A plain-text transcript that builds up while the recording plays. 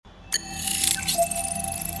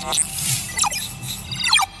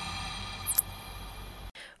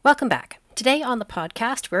Welcome back. Today on the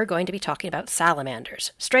podcast, we're going to be talking about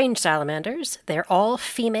salamanders. Strange salamanders. They're all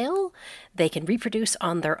female. They can reproduce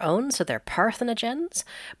on their own, so they're parthenogens,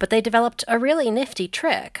 but they developed a really nifty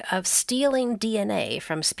trick of stealing DNA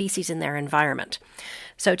from species in their environment.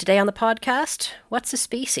 So today on the podcast, what's a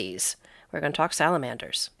species? We're going to talk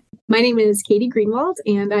salamanders. My name is Katty Greenwald,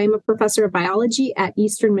 and I'm a professor of biology at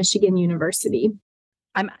Eastern Michigan University.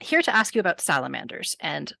 I'm here to ask you about salamanders,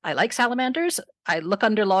 and I like salamanders. I look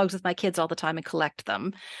under logs with my kids all the time and collect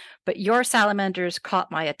them, but your salamanders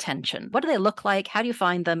caught my attention. What do they look like? How do you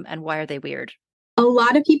find them? And why are they weird? A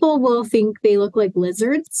lot of people will think they look like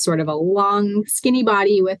lizards, sort of a long, skinny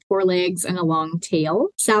body with 4 legs and a long tail.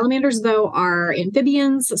 Salamanders, though, are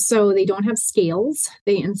amphibians, so they don't have scales.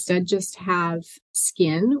 They instead just have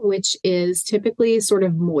skin, which is typically sort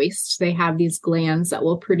of moist. They have these glands that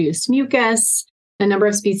will produce mucus. A number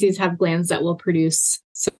of species have glands that will produce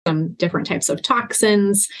some different types of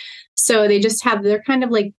toxins. So they're kind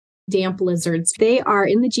of like damp lizards. They are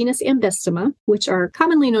in the genus Ambsystoma, which are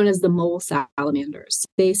commonly known as the mole salamanders.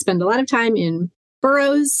 They spend a lot of time in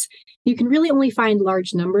burrows. You can really only find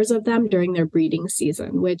large numbers of them during their breeding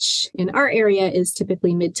season, which in our area is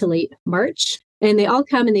typically mid to late March. And they all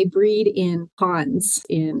come and they breed in ponds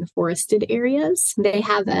in forested areas. They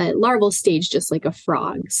have a larval stage just like a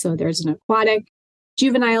frog. So there's an aquatic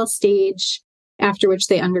juvenile stage, after which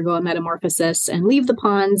they undergo a metamorphosis and leave the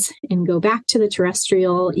ponds and go back to the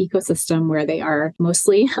terrestrial ecosystem where they are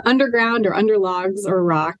mostly underground or under logs or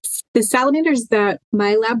rocks. The salamanders that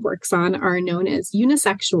my lab works on are known as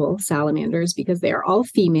unisexual salamanders because they are all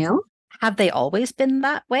female. Have they always been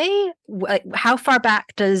that way? How far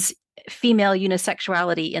back does female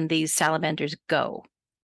unisexuality in these salamanders go?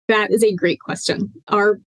 That is a great question.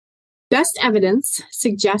 Our best evidence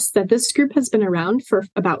suggests that this group has been around for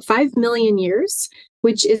about 5 million years,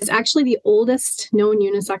 which is actually the oldest known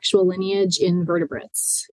unisexual lineage in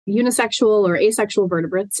vertebrates. Unisexual or asexual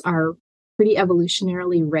vertebrates are pretty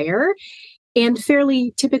evolutionarily rare and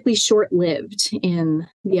fairly typically short-lived in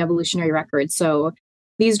the evolutionary record. So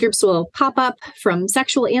these groups will pop up from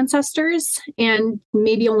sexual ancestors and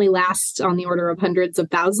maybe only last on the order of hundreds of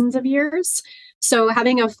thousands of years. So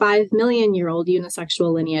having a 5 million year old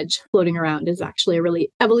unisexual lineage floating around is actually a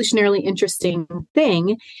really evolutionarily interesting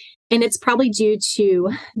thing. And it's probably due to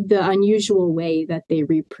the unusual way that they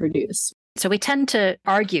reproduce. So we tend to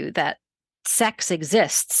argue that sex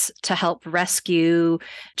exists to help rescue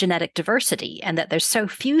genetic diversity and that there's so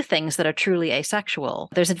few things that are truly asexual.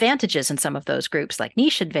 There's advantages in some of those groups like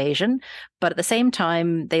niche invasion, but at the same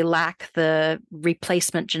time, they lack the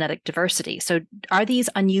replacement genetic diversity. So are these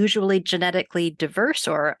unusually genetically diverse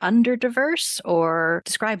or underdiverse, or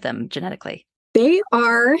describe them genetically? They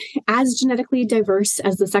are as genetically diverse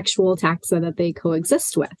as the sexual taxa that they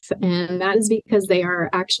coexist with. And that is because they are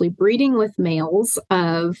actually breeding with males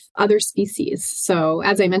of other species. So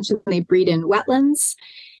as I mentioned, they breed in wetlands.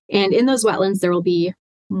 And in those wetlands, there will be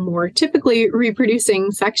more typically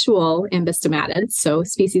reproducing sexual ambystomatids, so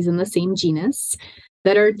species in the same genus,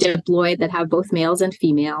 that are diploid, that have both males and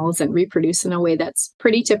females and reproduce in a way that's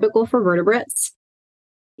pretty typical for vertebrates.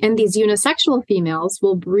 And these unisexual females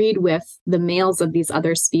will breed with the males of these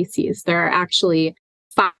other species. There are actually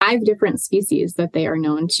 5 different species that they are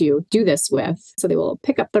known to do this with. So they will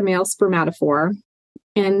pick up the male spermatophore,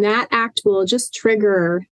 and that act will just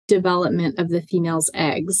trigger development of the female's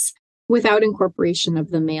eggs without incorporation of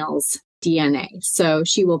the male's DNA. So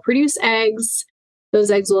she will produce eggs, those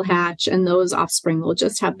eggs will hatch, and those offspring will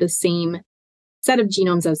just have the same set of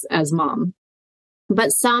genomes as mom.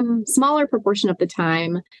 But some smaller proportion of the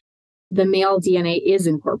time, the male DNA is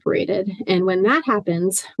incorporated. And when that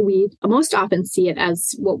happens, we most often see it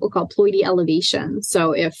as what we'll call ploidy elevation.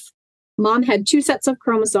 So if mom had 2 sets of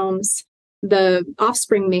chromosomes, the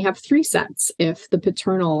offspring may have 3 sets if the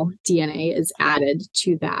paternal DNA is added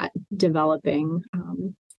to that developing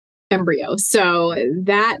embryo. So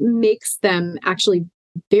that makes them actually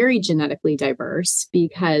very genetically diverse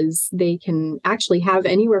because they can actually have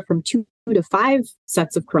anywhere from 2 to 5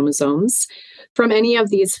 sets of chromosomes from any of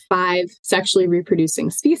these 5 sexually reproducing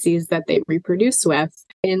species that they reproduce with.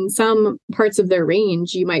 In some parts of their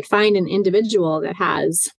range, you might find an individual that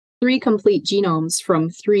has 3 complete genomes from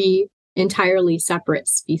 3 entirely separate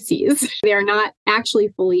species. They are not actually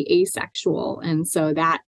fully asexual. And so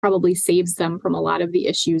that probably saves them from a lot of the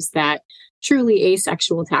issues that truly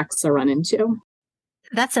asexual taxa run into.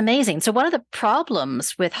 That's amazing. So one of the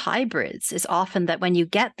problems with hybrids is often that when you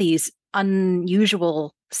get these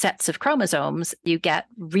unusual sets of chromosomes, you get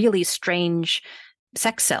really strange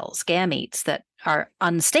sex cells, gametes, that are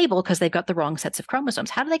unstable because they've got the wrong sets of chromosomes.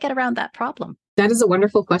 How do they get around that problem? That is a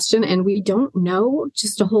wonderful question. And we don't know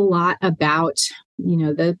just a whole lot about,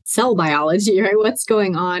 the cell biology, right? What's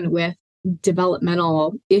going on with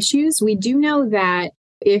developmental issues. We do know that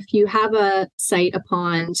if you have a site, a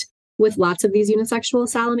pond with lots of these unisexual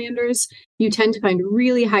salamanders, you tend to find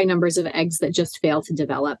really high numbers of eggs that just fail to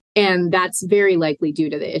develop. And that's very likely due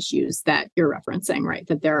to the issues that you're referencing, right?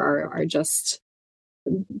 That there are just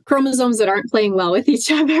chromosomes that aren't playing well with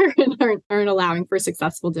each other and aren't allowing for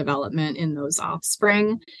successful development in those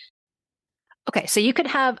offspring. Okay, so you could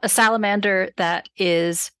have a salamander that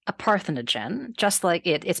is a parthenogen, just like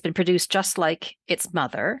it's been produced just like its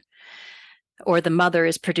mother, or the mother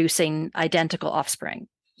is producing identical offspring.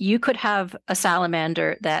 You could have a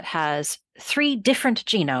salamander that has 3 different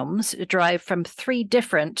genomes derived from 3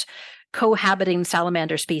 different cohabiting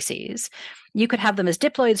salamander species. You could have them as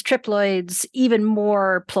diploids, triploids, even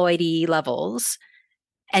more ploidy levels,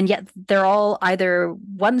 and yet they're all either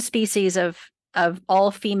one species of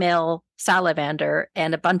all-female salamander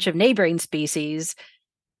and a bunch of neighboring species.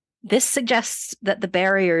 This suggests that the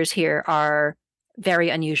barriers here are very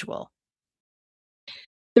unusual.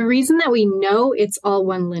 The reason that we know it's all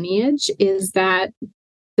one lineage is that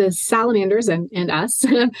the salamanders and us,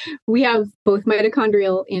 we have both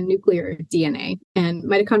mitochondrial and nuclear DNA. And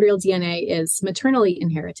mitochondrial DNA is maternally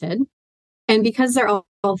inherited. And because they're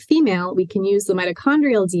all female, we can use the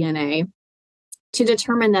mitochondrial DNA to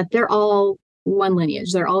determine that they're all one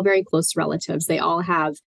lineage. They're all very close relatives. They all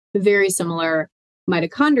have very similar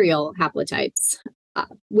mitochondrial haplotypes.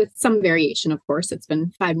 With some variation, of course. It's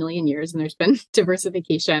been 5 million years and there's been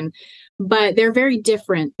diversification, but they're very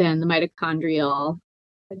different than the mitochondrial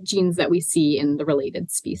genes that we see in the related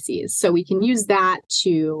species. So we can use that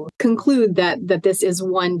to conclude that this is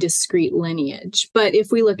one discrete lineage. But if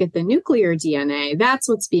we look at the nuclear DNA, that's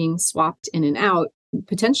what's being swapped in and out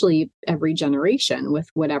potentially every generation with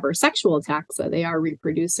whatever sexual taxa they are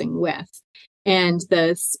reproducing with. And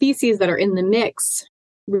the species that are in the mix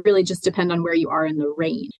really just depend on where you are in the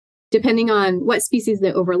range. Depending on what species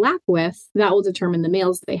they overlap with, that will determine the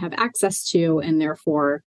males they have access to and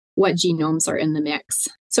therefore what genomes are in the mix.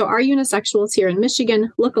 So our unisexuals here in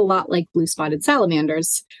Michigan look a lot like blue-spotted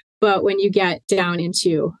salamanders. But when you get down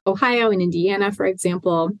into Ohio and Indiana, for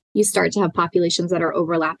example, you start to have populations that are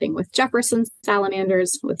overlapping with Jefferson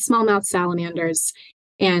salamanders, with smallmouth salamanders,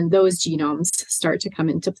 and those genomes start to come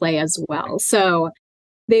into play as well. So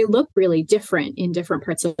they look really different in different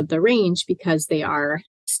parts of the range because they are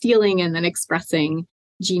stealing and then expressing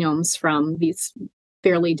genomes from these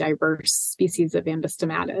fairly diverse species of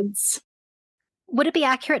ambystomatids. Would it be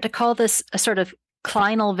accurate to call this a sort of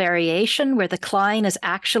clinal variation where the cline is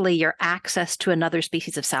actually your access to another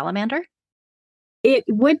species of salamander? It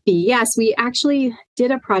would be, yes. We actually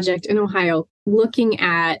did a project in Ohio looking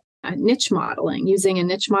at niche modeling, using a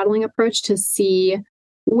niche modeling approach to see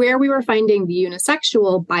where we were finding the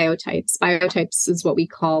unisexual biotypes. Biotypes is what we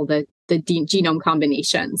call the genome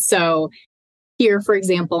combination. So here, for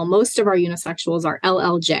example, most of our unisexuals are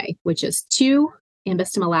LLJ, which is 2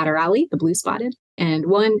 Ambystoma laterale, the blue spotted, and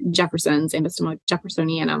 1 Jefferson's, Ambystoma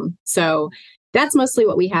jeffersonianum. So that's mostly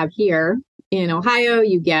what we have here. In Ohio,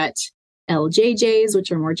 you get LJJs,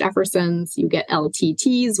 which are more Jeffersons. You get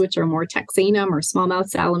LTTs, which are more Texanum or smallmouth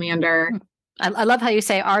salamander. I love how you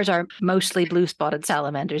say ours are mostly blue-spotted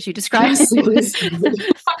salamanders. You describe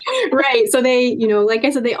Right. So they, like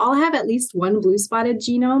I said, they all have at least one blue-spotted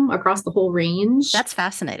genome across the whole range. That's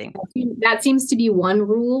fascinating. That seems to be one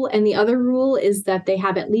rule. And the other rule is that they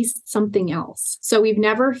have at least something else. So we've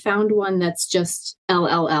never found one that's just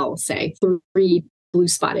LLL, say, 3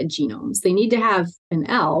 blue-spotted genomes. They need to have an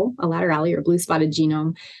L, a laterale or blue-spotted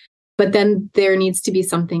genome. But then there needs to be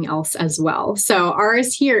something else as well. So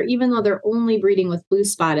ours here, even though they're only breeding with blue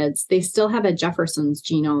spotteds, they still have a Jefferson's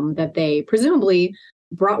genome that they presumably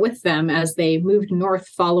brought with them as they moved north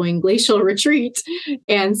following glacial retreat.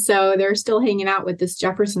 And so they're still hanging out with this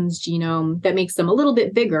Jefferson's genome that makes them a little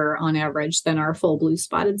bit bigger on average than our full blue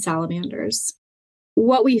spotted salamanders.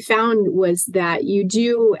 What we found was that you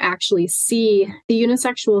do actually see the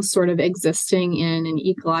unisexuals sort of existing in an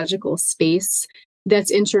ecological space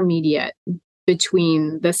that's intermediate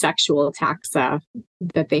between the sexual taxa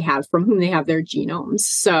that they have, from whom they have their genomes.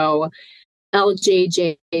 So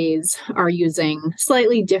LJJs are using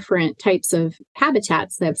slightly different types of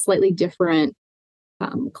habitats. They have slightly different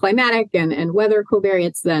climatic and weather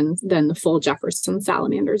covariates than the full Jefferson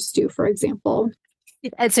salamanders do, for example.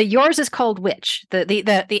 And so yours is called which?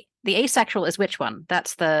 The asexual is which one?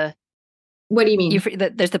 That's the... What do you mean?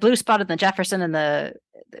 There's the blue spotted and the Jefferson and the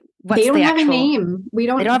What's they don't the have actual... a name. They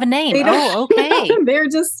don't have a name. They don't, Oh, okay. They're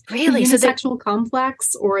just Really? the unisexual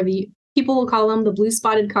complex, or the people will call them the blue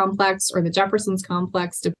spotted complex or the Jefferson's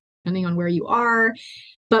complex, depending on where you are.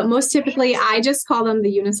 But most typically, I just call them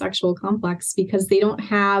the unisexual complex because they don't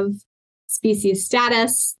have species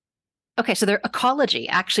status. Okay, so their ecology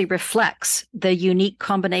actually reflects the unique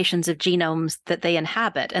combinations of genomes that they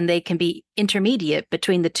inhabit, and they can be intermediate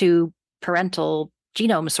between the two parental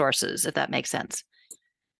genome sources, if that makes sense.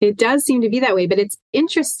 It does seem to be that way, but it's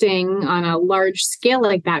interesting on a large scale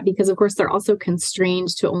like that because, of course, they're also constrained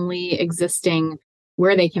to only existing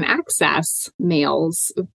where they can access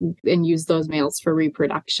males and use those males for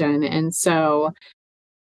reproduction. And so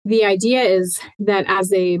the idea is that as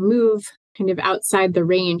they move kind of outside the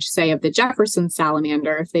range, say, of the Jefferson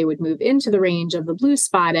salamander, if they would move into the range of the blue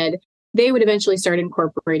spotted, they would eventually start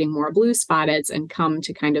incorporating more blue spotteds and come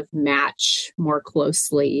to kind of match more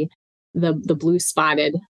closely the blue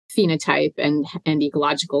spotted phenotype and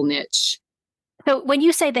ecological niche. So when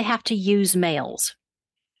you say they have to use males,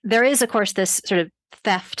 there is, of course, this sort of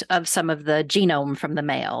theft of some of the genome from the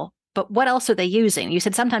male. But what else are they using? You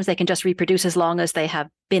said sometimes they can just reproduce as long as they have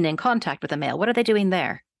been in contact with a male. What are they doing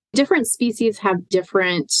there? Different species have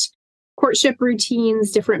different courtship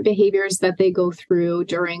routines, different behaviors that they go through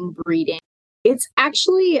during breeding. It's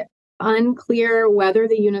actually unclear whether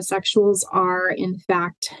the unisexuals are, in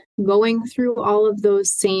fact, going through all of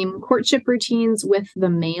those same courtship routines with the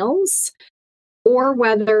males, or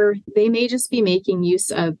whether they may just be making use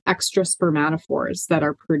of extra spermatophores that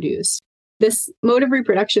are produced. This mode of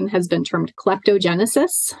reproduction has been termed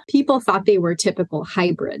kleptogenesis. People thought they were typical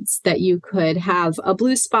hybrids, that you could have a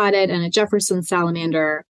blue spotted and a Jefferson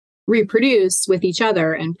salamander reproduce with each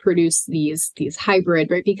other and produce these hybrid,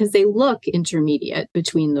 right? Because they look intermediate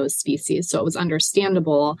between those species. So it was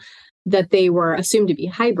understandable that they were assumed to be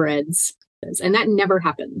hybrids. And that never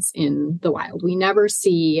happens in the wild. We never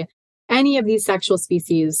see any of these sexual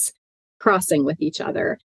species crossing with each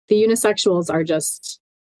other. The unisexuals are just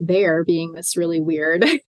there being this really weird,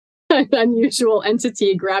 unusual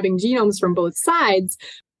entity grabbing genomes from both sides.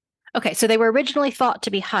 Okay, so they were originally thought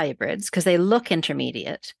to be hybrids because they look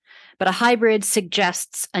intermediate, but a hybrid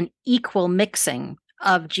suggests an equal mixing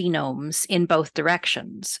of genomes in both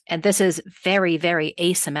directions. And this is very, very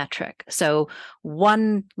asymmetric. So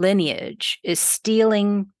one lineage is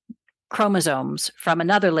stealing chromosomes from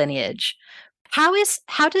another lineage. How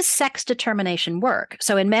does sex determination work?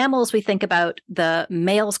 So in mammals, we think about the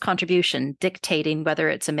male's contribution dictating whether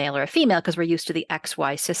it's a male or a female because we're used to the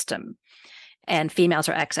XY system. And females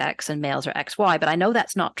are XX and males are XY. But I know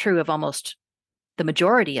that's not true of almost the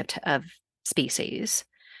majority of species.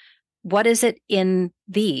 What is it in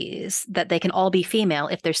these that they can all be female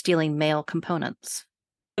if they're stealing male components?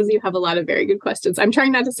 You have a lot of very good questions. I'm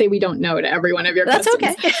trying not to say we don't know to every one of your questions.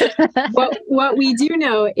 That's okay. What we do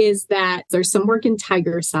know is that there's some work in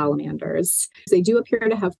tiger salamanders. They do appear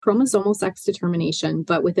to have chromosomal sex determination,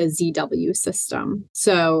 but with a ZW system.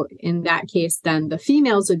 So in that case, then the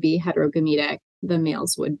females would be heterogametic, the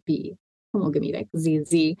males would be homogametic,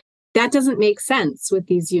 ZZ. That doesn't make sense with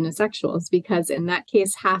these unisexuals because in that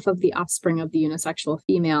case, half of the offspring of the unisexual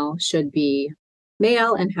female should be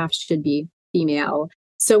male and half should be female.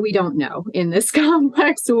 So we don't know in this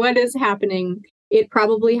complex what is happening. It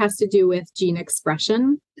probably has to do with gene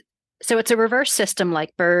expression. So it's a reverse system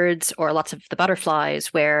like birds or lots of the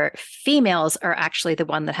butterflies where females are actually the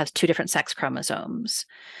one that has two different sex chromosomes.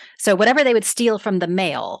 So whatever they would steal from the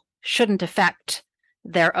male shouldn't affect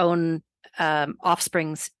their own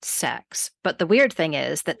offspring's sex. But the weird thing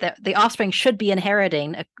is that the offspring should be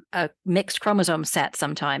inheriting a mixed chromosome set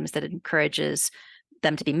sometimes that encourages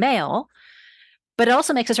them to be male. But it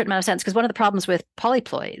also makes a certain amount of sense because one of the problems with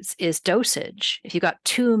polyploids is dosage. If you've got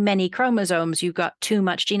too many chromosomes, you've got too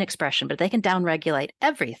much gene expression. But if they can downregulate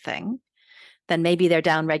everything, then maybe they're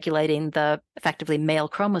downregulating the effectively male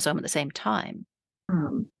chromosome at the same time.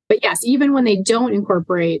 But yes, even when they don't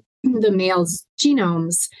incorporate the male's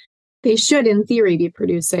genomes, they should, in theory, be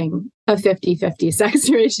producing a 50-50 sex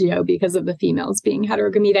ratio because of the females being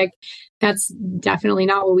heterogametic. That's definitely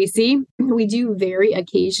not what we see. We do very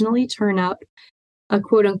occasionally turn up a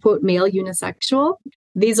quote-unquote male unisexual.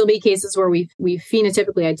 These will be cases where we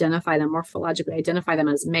phenotypically identify them, morphologically identify them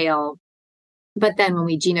as male. But then when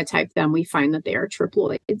we genotype them, we find that they are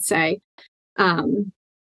triploid, say.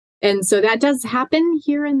 And so that does happen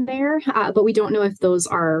here and there, but we don't know if those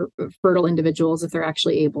are fertile individuals, if they're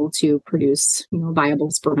actually able to produce,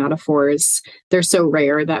 viable spermatophores. They're so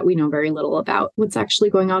rare that we know very little about what's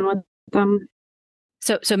actually going on with them.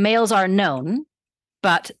 So males are known,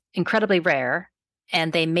 but incredibly rare.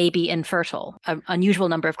 and they may be infertile, an unusual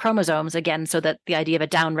number of chromosomes, again, so that the idea of a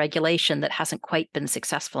downregulation that hasn't quite been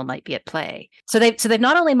successful might be at play. So they've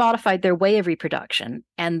not only modified their way of reproduction,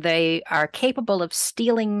 and they are capable of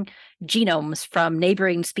stealing genomes from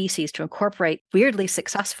neighboring species to incorporate weirdly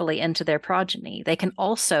successfully into their progeny. They can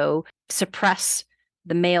also suppress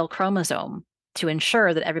the male chromosome to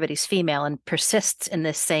ensure that everybody's female and persists in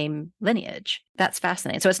this same lineage. That's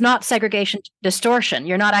fascinating. So it's not segregation distortion.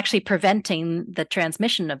 You're not actually preventing the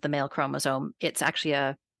transmission of the male chromosome. It's actually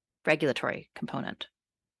a regulatory component.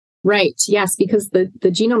 Right. Yes, because the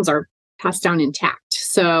genomes are passed down intact.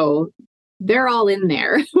 So they're all in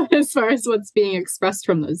there as far as what's being expressed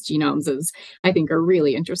from those genomes is, I think, a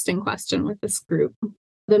really interesting question with this group.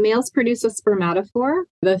 The males produce a spermatophore.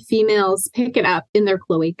 The females pick it up in their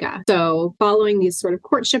cloaca. So following these sort of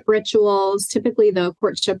courtship rituals, typically the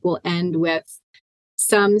courtship will end with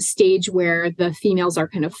some stage where the females are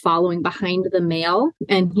kind of following behind the male,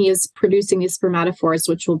 and he is producing these spermatophores,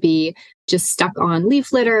 which will be just stuck on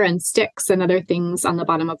leaf litter and sticks and other things on the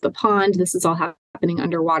bottom of the pond. This is all happening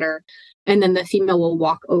underwater. And then the female will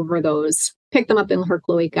walk over those, pick them up in her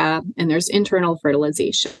cloaca, and there's internal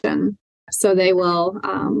fertilization. So they will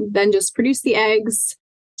then just produce the eggs,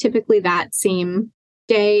 typically that same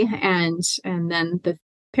day, and then the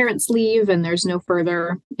parents leave and there's no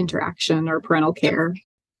further interaction or parental care.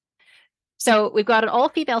 So we've got an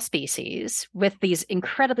all-female species with these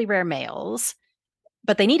incredibly rare males,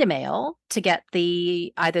 but they need a male to get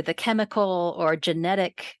either the chemical or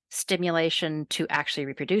genetic stimulation to actually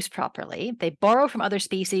reproduce properly. They borrow from other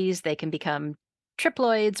species. They can become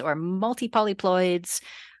triploids or multipolyploids,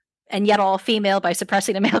 and yet all female by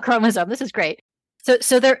suppressing a male chromosome. This is great.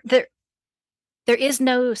 So there is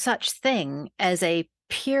no such thing as a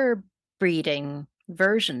pure breeding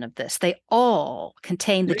version of this. They all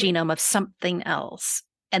contain the genome of something else.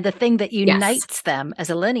 And the thing that unites them as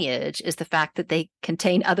a lineage is the fact that they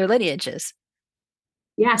contain other lineages.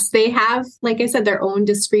 Yes, they have, like I said, their own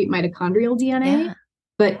discrete mitochondrial DNA,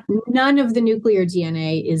 but none of the nuclear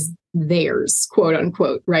DNA is theirs, quote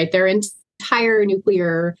unquote, right? Their entire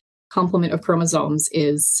nuclear complement of chromosomes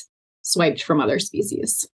is swiped from other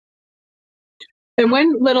species. And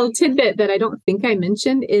one little tidbit that I don't think I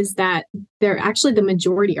mentioned is that they're actually the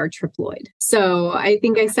majority are triploid. So I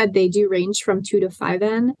think I said they do range from 2 to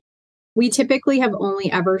 5N. We typically have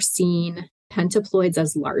only ever seen pentaploids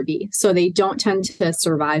as larvae. So they don't tend to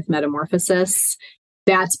survive metamorphosis.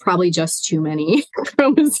 That's probably just too many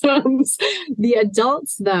chromosomes. The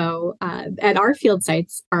adults, though, at our field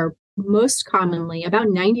sites are most commonly, about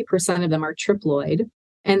 90% of them are triploid,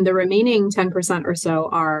 and the remaining 10% or so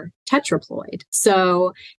are tetraploid.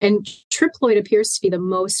 So, and triploid appears to be the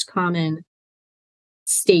most common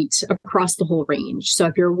state across the whole range. So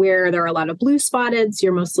if you're where there are a lot of blue spotteds,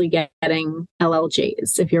 you're mostly getting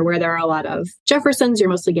LLJs. If you're where there are a lot of Jeffersons, you're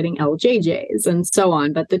mostly getting LJJs and so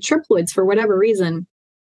on. But the triploids, for whatever reason,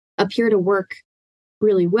 appear to work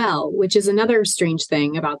really well, which is another strange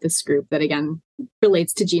thing about this group that, again,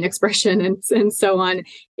 relates to gene expression and so on.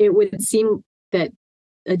 It would seem that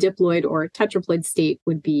a diploid or tetraploid state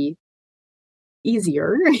would be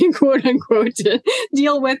easier, quote unquote, to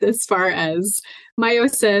deal with as far as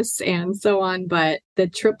meiosis and so on, but the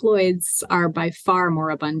triploids are by far more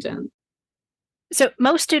abundant. So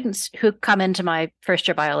most students who come into my first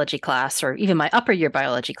year biology class, or even my upper year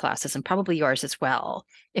biology classes, and probably yours as well,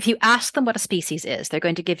 if you ask them what a species is, they're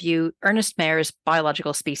going to give you Ernest Mayr's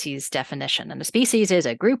biological species definition. And a species is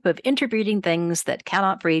a group of interbreeding things that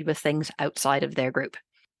cannot breed with things outside of their group.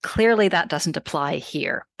 Clearly, that doesn't apply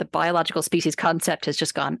here. The biological species concept has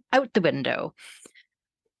just gone out the window.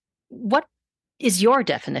 What is your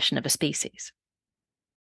definition of a species?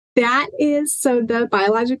 That is, so the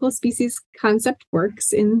biological species concept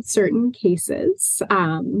works in certain cases.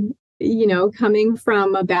 Coming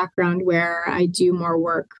from a background where I do more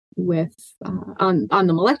work with on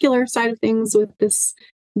the molecular side of things with this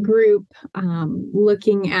group,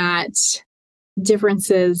 looking at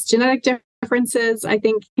differences, genetic differences, I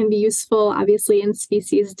think can be useful, obviously, in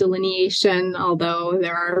species delineation, although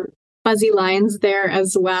there are fuzzy lines there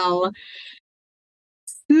as well.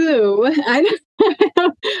 So I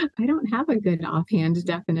don't have a good offhand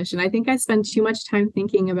definition. I think I spend too much time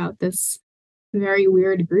thinking about this very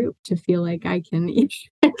weird group to feel like I can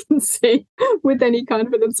say with any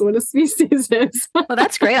confidence what a species is. Well,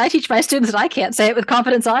 that's great. I teach my students that I can't say it with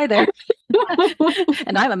confidence either.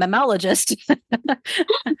 And I'm a mammologist.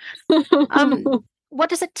 What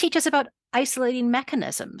does it teach us about isolating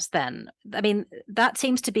mechanisms then? I mean, that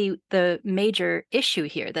seems to be the major issue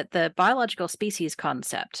here, that the biological species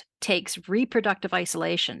concept takes reproductive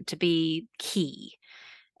isolation to be key.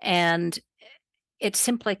 And it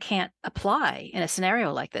simply can't apply in a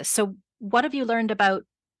scenario like this. So what have you learned about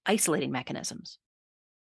isolating mechanisms?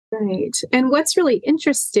 Right. And what's really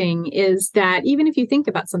interesting is that even if you think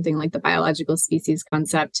about something like the biological species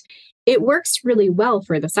concept, it works really well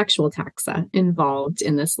for the sexual taxa involved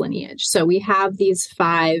in this lineage. So we have these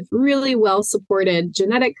 5 really well-supported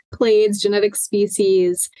genetic clades, genetic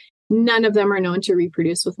species. None of them are known to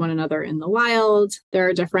reproduce with one another in the wild. There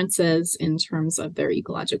are differences in terms of their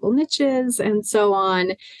ecological niches and so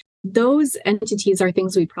on. Those entities are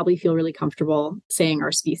things we'd probably feel really comfortable saying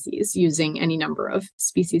are species using any number of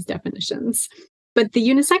species definitions. But the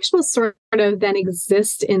unisexuals sort of then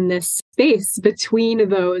exist in this space between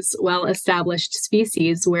those well-established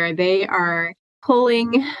species where they are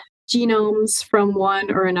pulling genomes from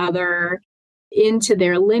one or another into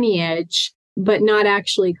their lineage, but not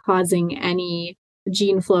actually causing any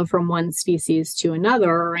gene flow from one species to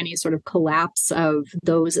another or any sort of collapse of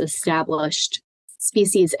those established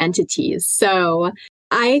species entities. So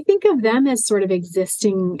I think of them as sort of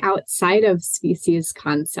existing outside of species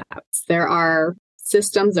concepts. There are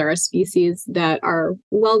systems, there are species that are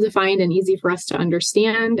well-defined and easy for us to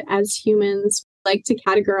understand as humans. We like to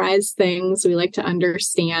categorize things. We like to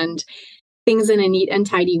understand things in a neat and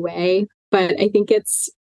tidy way. But I think it's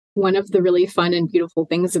one of the really fun and beautiful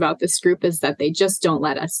things about this group is that they just don't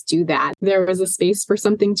let us do that. There was a space for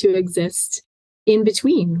something to exist in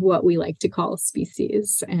between what we like to call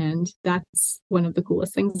species. And that's one of the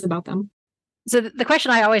coolest things about them. So the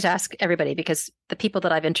question I always ask everybody, because the people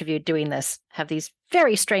that I've interviewed doing this have these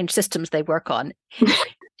very strange systems they work on.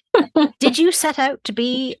 Did you set out to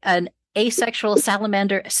be an asexual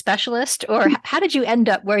salamander specialist, or how did you end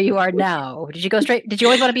up where you are now? Did you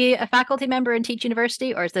always want to be a faculty member and teach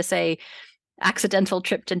university, or is this a accidental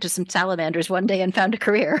tripped into some salamanders one day and found a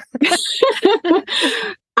career?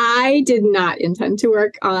 I did not intend to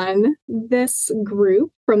work on this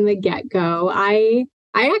group from the get-go. I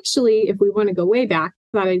actually, if we want to go way back,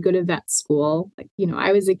 thought I'd go to vet school.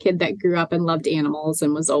 I was a kid that grew up and loved animals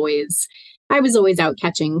and I was always out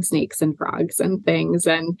catching snakes and frogs and things.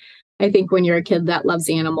 And I think when you're a kid that loves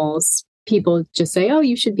animals, people just say, oh,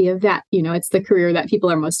 you should be a vet. It's the career that people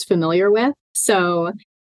are most familiar with. So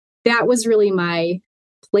that was really my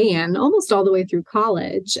plan almost all the way through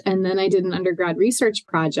college. And then I did an undergrad research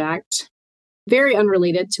project, very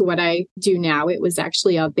unrelated to what I do now. It was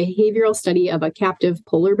actually a behavioral study of a captive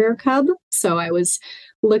polar bear cub. So I was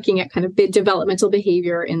looking at kind of developmental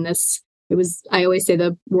behavior in this. I always say,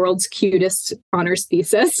 the world's cutest honors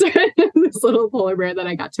thesis, this little polar bear that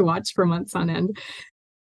I got to watch for months on end.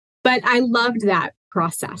 But I loved that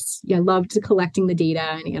process. I loved collecting the data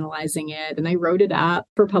and analyzing it. And I wrote it up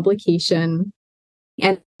for publication.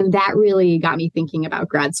 And that really got me thinking about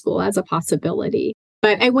grad school as a possibility.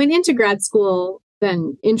 But I went into grad school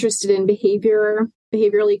then interested in behavioral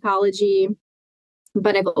ecology,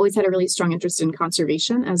 but I've always had a really strong interest in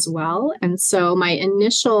conservation as well. And so my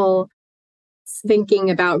initial thinking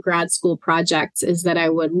about grad school projects is that I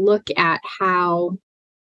would look at how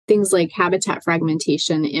things like habitat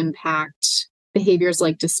fragmentation impact behaviors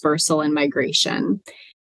like dispersal and migration.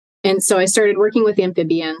 And so I started working with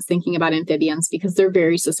amphibians, thinking about amphibians because they're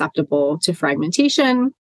very susceptible to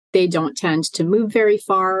fragmentation. They don't tend to move very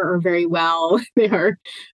far or very well. They are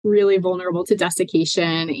really vulnerable to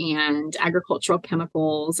desiccation and agricultural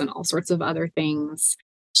chemicals and all sorts of other things.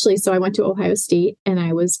 Actually, so I went to Ohio State and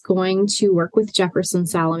I was going to work with Jefferson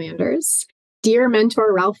salamanders. Dear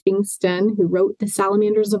mentor Ralph Fingston, who wrote the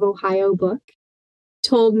Salamanders of Ohio book,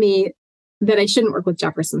 told me that I shouldn't work with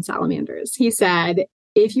Jefferson salamanders. He said,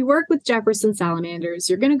 if you work with Jefferson salamanders,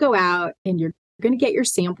 you're going to go out and you're going to get your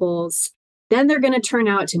samples. Then they're going to turn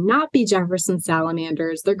out to not be Jefferson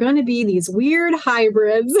salamanders. They're going to be these weird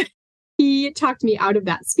hybrids. He talked me out of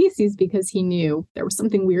that species because he knew there was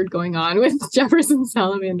something weird going on with Jefferson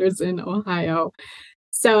salamanders in Ohio.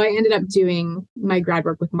 So I ended up doing my grad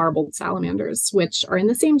work with marbled salamanders, which are in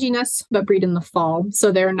the same genus, but breed in the fall.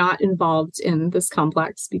 So they're not involved in this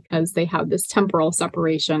complex because they have this temporal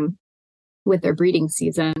separation with their breeding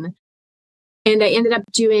season. And I ended up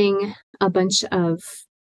doing a bunch of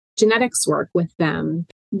genetics work with them.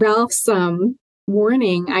 Ralph's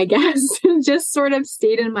warning, I guess, just sort of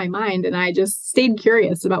stayed in my mind. And I just stayed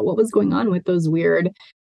curious about what was going on with those weird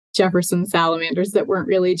Jefferson salamanders that weren't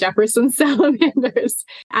really Jefferson salamanders.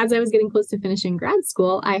 As I was getting close to finishing grad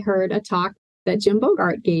school, I heard a talk that Jim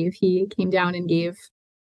Bogart gave. He came down and gave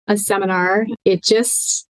a seminar. It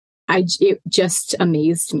just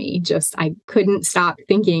amazed me. I couldn't stop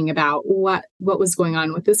thinking about what was going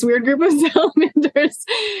on with this weird group of salamanders.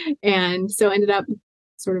 And so ended up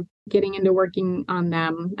sort of getting into working on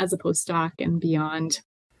them as a postdoc and beyond.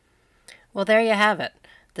 Well, there you have it.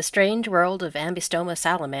 The strange world of Ambsystoma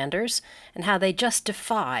salamanders and how they just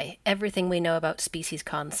defy everything we know about species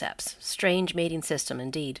concepts. Strange mating system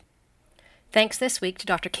indeed. Thanks this week to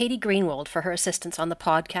Dr. Katty Greenwald for her assistance on the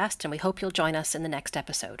podcast, and we hope you'll join us in the next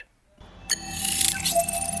episode.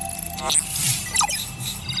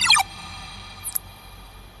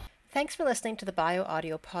 Thanks for listening to the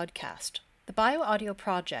BioAudio podcast. The BioAudio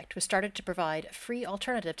project was started to provide a free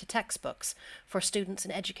alternative to textbooks for students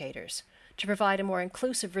and educators, to provide a more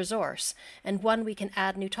inclusive resource and one we can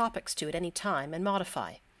add new topics to at any time and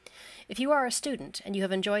modify. If you are a student and you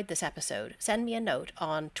have enjoyed this episode, send me a note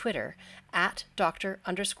on Twitter at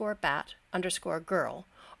Dr_Bat_Girl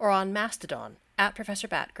or on Mastodon at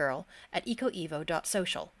ProfessorBatGirl at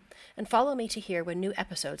ecoevo.social. And follow me to hear when new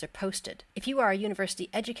episodes are posted. If you are a university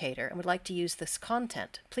educator and would like to use this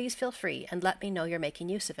content, please feel free and let me know you're making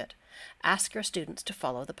use of it. Ask your students to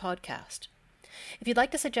follow the podcast. If you'd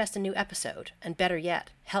like to suggest a new episode, and better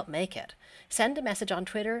yet, help make it, send a message on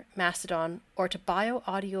Twitter, Mastodon, or to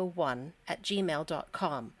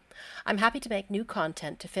bioaudio1@gmail.com. I'm happy to make new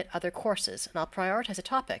content to fit other courses, and I'll prioritize a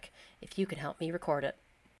topic if you can help me record it.